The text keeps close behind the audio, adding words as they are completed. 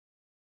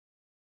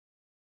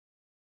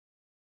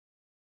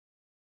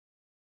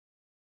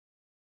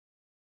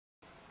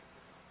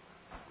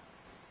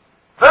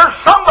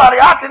somebody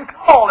I can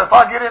call if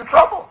I get in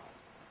trouble.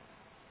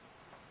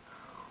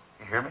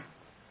 You hear me?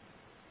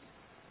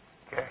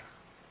 Okay.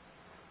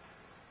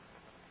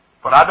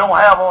 But I don't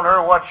have on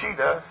her what she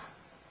does.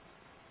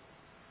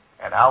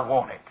 And I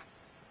want it.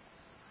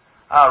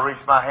 I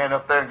reached my hand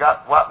up there and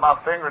wiped my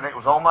finger, and it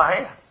was on my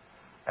hand.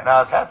 And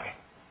I was happy.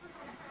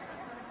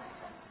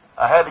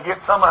 I had to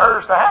get some of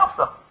hers to have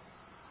some.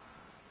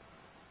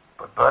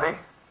 But buddy,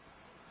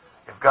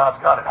 if God's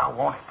got it, I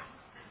want it.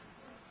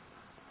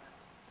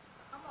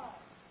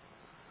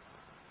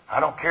 I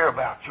don't care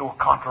about your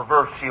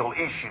controversial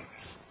issues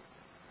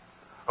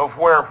of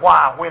where,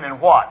 why, when,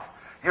 and what.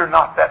 You're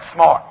not that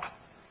smart.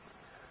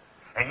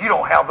 And you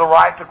don't have the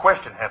right to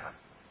question heaven.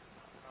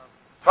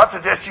 So I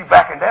suggest you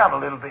backing down a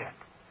little bit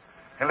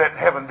and letting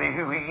heaven be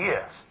who he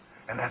is.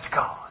 And that's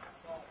God.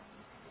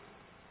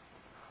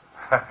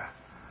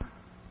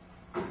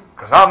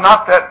 Because I'm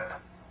not that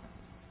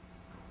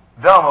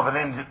dumb of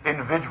an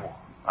individual.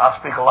 I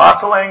speak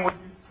lots of languages.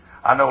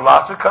 I know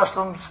lots of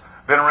customs.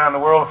 Been around the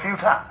world a few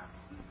times.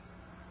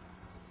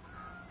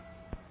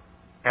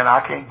 And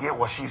I can't get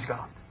what she's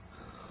got.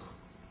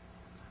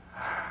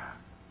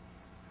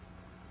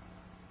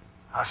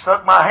 I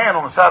stuck my hand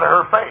on the side of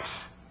her face.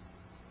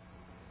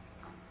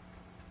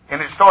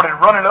 And it started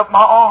running up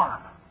my arm.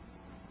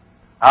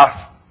 I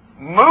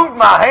moved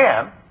my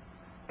hand,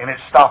 and it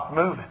stopped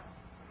moving.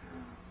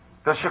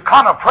 The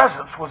Shekinah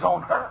presence was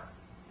on her.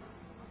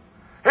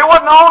 It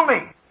wasn't on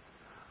me.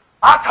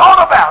 I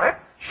taught about it.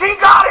 She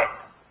got it.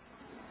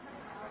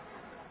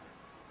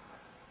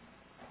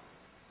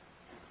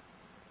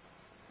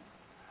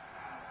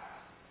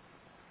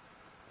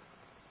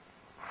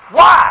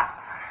 Why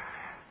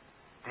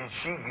did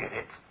she get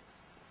it?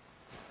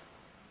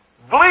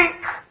 Bleak,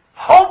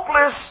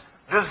 hopeless,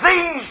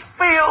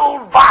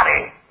 disease-filled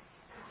body.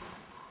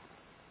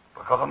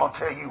 Because I'm going to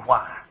tell you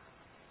why.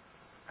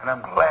 And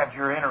I'm glad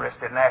you're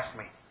interested and asked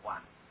me why.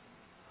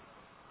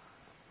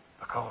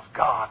 Because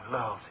God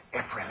loves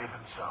every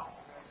living soul.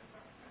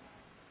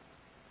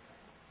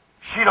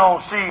 She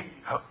don't see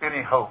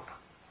any hope.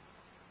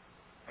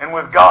 And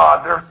with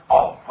God, there's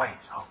always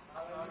hope.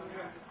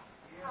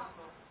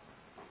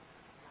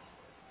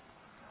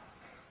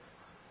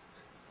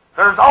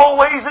 There's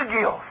always a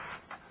gift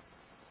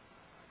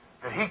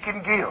that he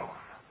can give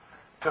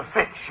to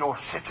fix your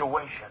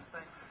situation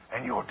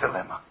and your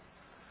dilemma.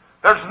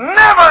 There's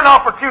never an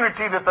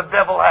opportunity that the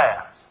devil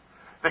has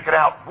that can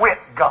outwit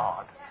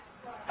God,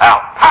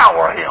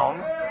 outpower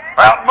him,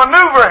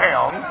 outmaneuver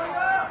him,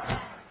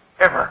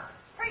 ever.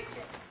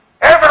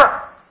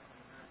 Ever.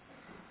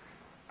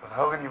 But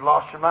Hogan, you've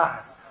lost your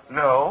mind.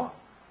 No,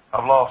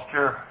 I've lost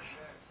yours.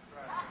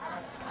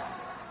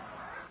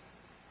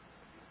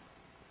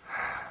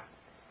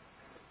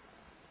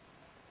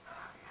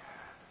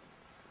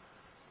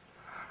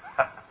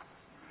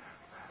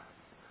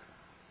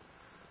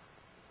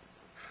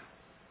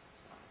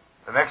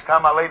 The next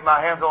time I laid my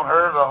hands on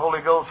her, the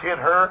Holy Ghost hit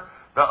her.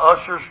 The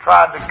ushers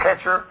tried to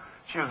catch her.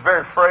 She was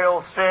very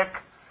frail, sick.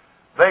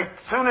 As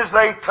soon as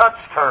they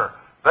touched her,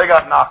 they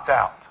got knocked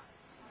out.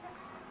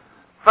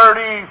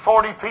 30,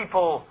 40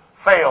 people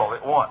fell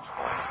at once.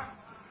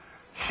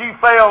 She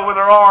fell with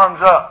her arms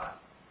up.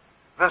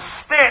 The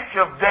stench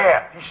of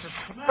death. You should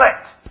split.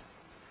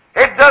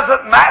 It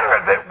doesn't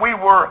matter that we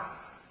were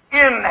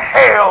in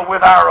hell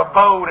with our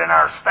abode and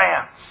our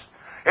stance.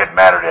 It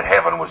mattered that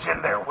heaven was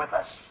in there with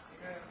us.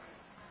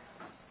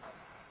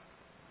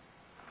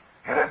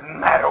 It doesn't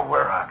matter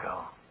where I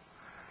go.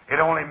 It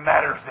only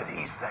matters that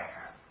he's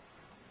there.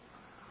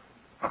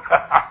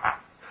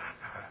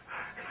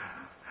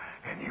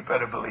 And you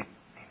better believe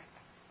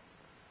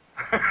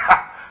it.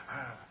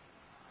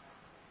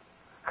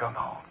 Come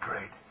on,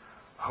 great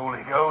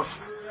Holy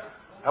Ghost.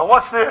 Now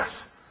watch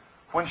this.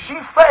 When she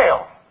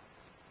fell,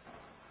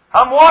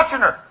 I'm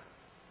watching her.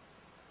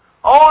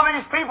 All of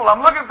these people,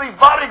 I'm looking at these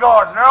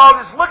bodyguards, and they're all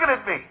just looking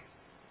at me.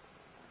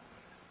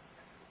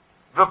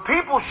 The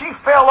people she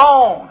fell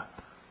on,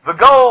 the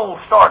gold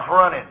starts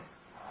running.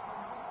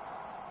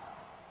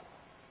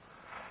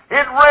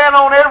 It ran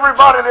on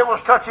everybody that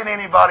was touching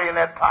anybody in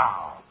that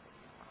pile.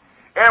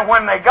 And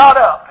when they got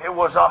up, it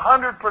was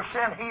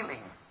 100% healing.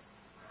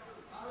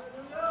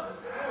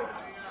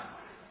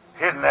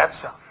 Isn't that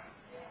something?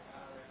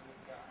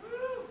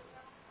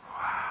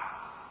 Wow.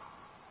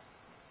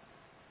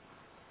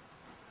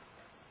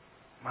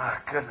 My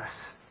goodness.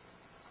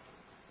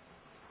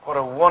 What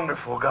a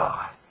wonderful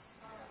God.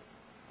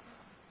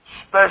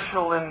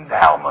 Special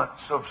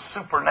endowments of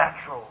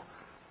supernatural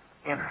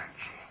energy.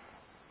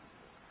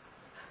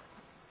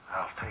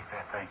 I'll take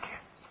that, thank you.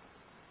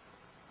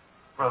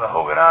 Brother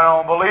Hogan, I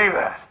don't believe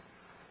that.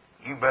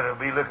 You better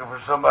be looking for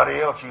somebody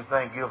else you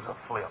think gives a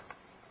flip.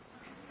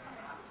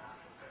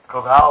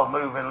 Because I'll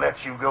move and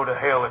let you go to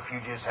hell if you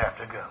just have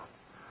to go.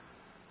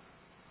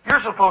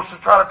 You're supposed to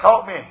try to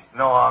talk me.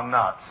 No, I'm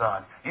not,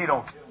 son. You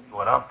don't tell me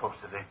what I'm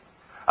supposed to do.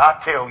 I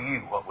tell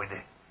you what we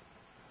do.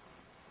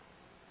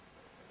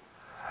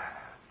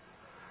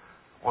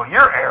 Well,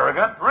 you're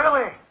arrogant.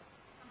 Really?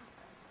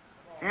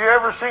 You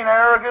ever seen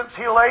arrogance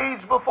heal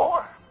AIDS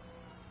before?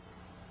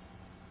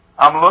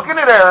 I'm looking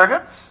at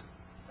arrogance,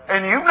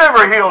 and you've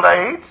never healed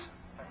AIDS.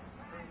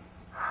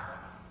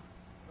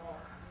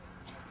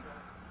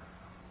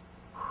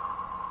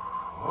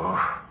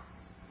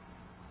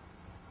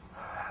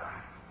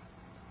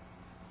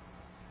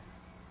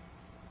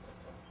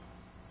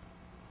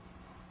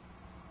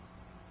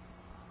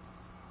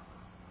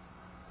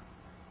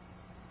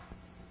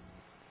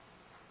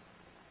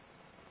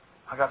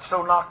 I got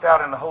so knocked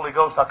out in the Holy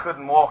Ghost I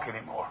couldn't walk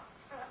anymore.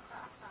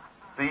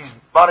 These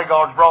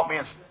bodyguards brought me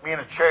in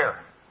a chair.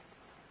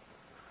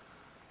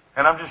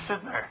 And I'm just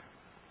sitting there.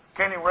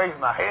 Can't even raise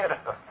my head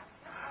up.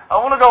 I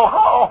want to go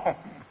home.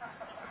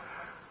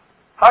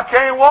 I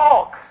can't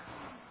walk.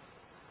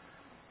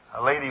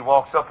 A lady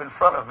walks up in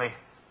front of me.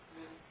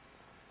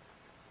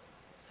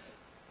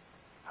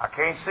 I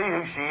can't see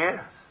who she is.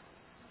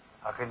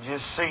 I can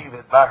just see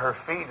that by her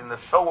feet and the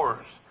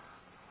sores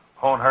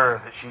on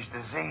her that she's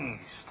diseased.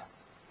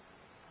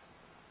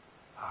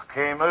 I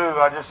can't move.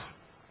 I just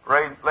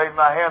laid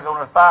my hands on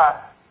her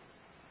thigh.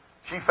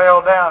 She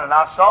fell down and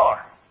I saw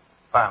her,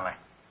 finally.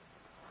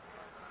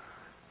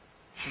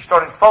 She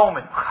started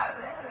foaming.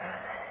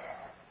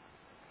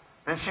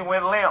 Then she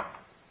went limp.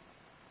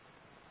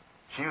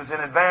 She was in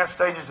advanced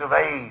stages of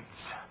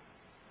AIDS.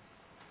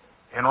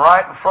 And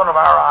right in front of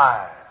our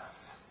eyes,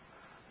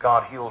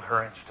 God healed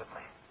her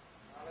instantly.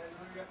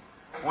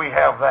 We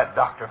have that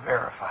doctor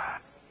verified.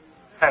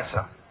 That's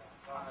a...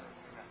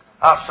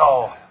 I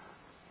saw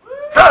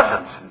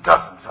dozens and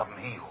dozens of them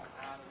healed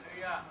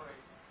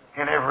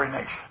in every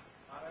nation.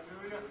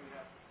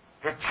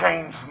 It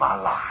changed my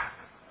life.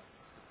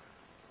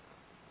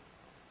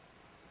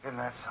 Isn't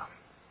that something?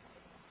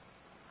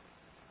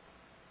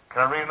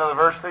 Can I read another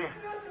verse to you?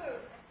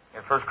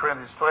 In 1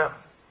 Corinthians 12.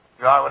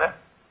 You all right with that?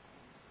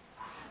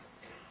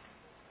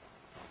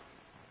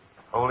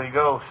 Holy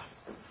Ghost.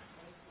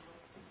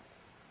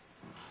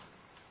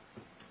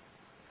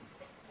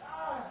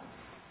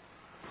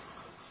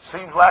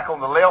 Seems like on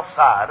the left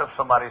side of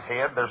somebody's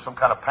head there's some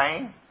kind of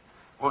pain.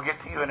 We'll get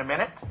to you in a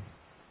minute.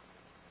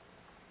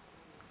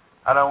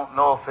 I don't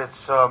know if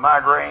it's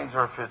migraines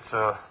or if it's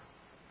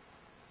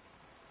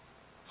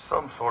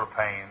some sort of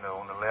pain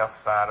on the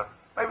left side of,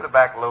 maybe the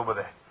back lobe of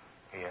the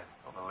head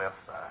on the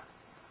left side.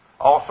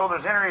 Also,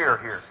 there's inner ear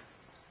here.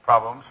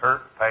 Problems,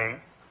 hurt, pain.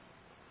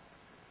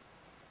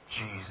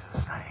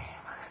 Jesus' name.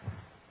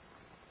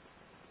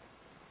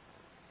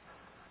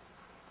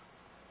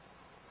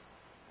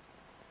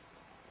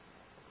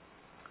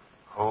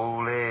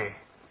 Holy.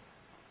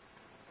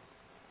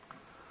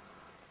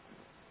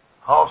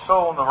 Also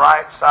on the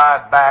right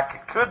side back,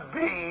 it could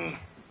be,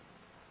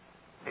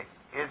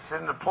 it's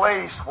in the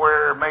place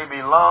where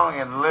maybe lung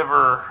and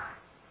liver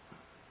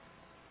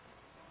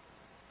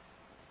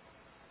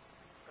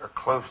are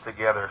close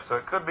together. So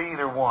it could be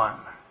either one.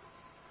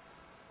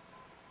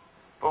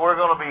 But we're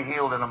going to be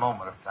healed in a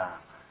moment of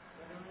time.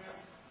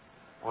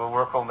 We'll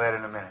work on that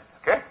in a minute.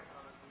 Okay?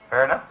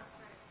 Fair enough?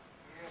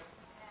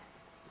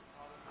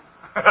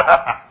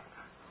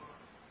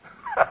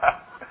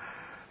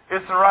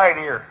 It's the right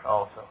ear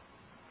also.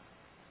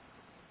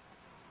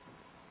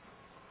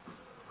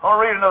 I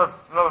want to read another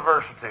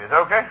verse or two. Is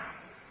that okay?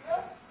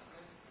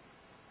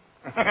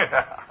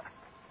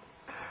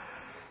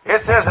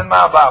 It says in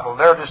my Bible,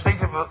 there are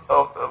distinctive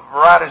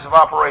varieties of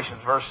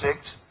operations, verse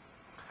 6,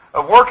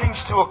 of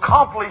workings to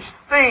accomplish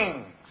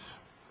things.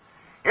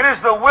 It is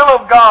the will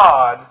of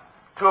God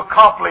to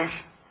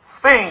accomplish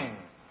things.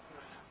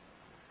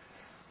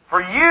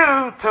 For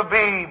you to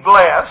be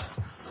blessed,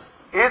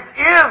 it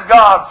is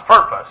God's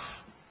purpose,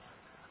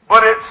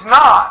 but it's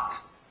not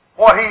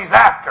what He's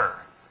after.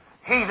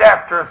 He's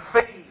after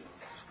things.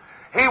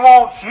 He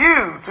wants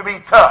you to be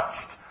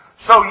touched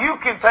so you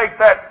can take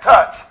that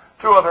touch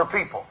to other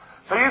people.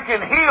 So you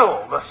can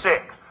heal the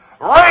sick,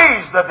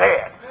 raise the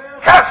dead,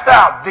 cast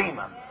out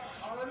demons,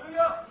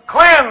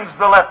 cleanse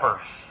the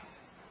lepers,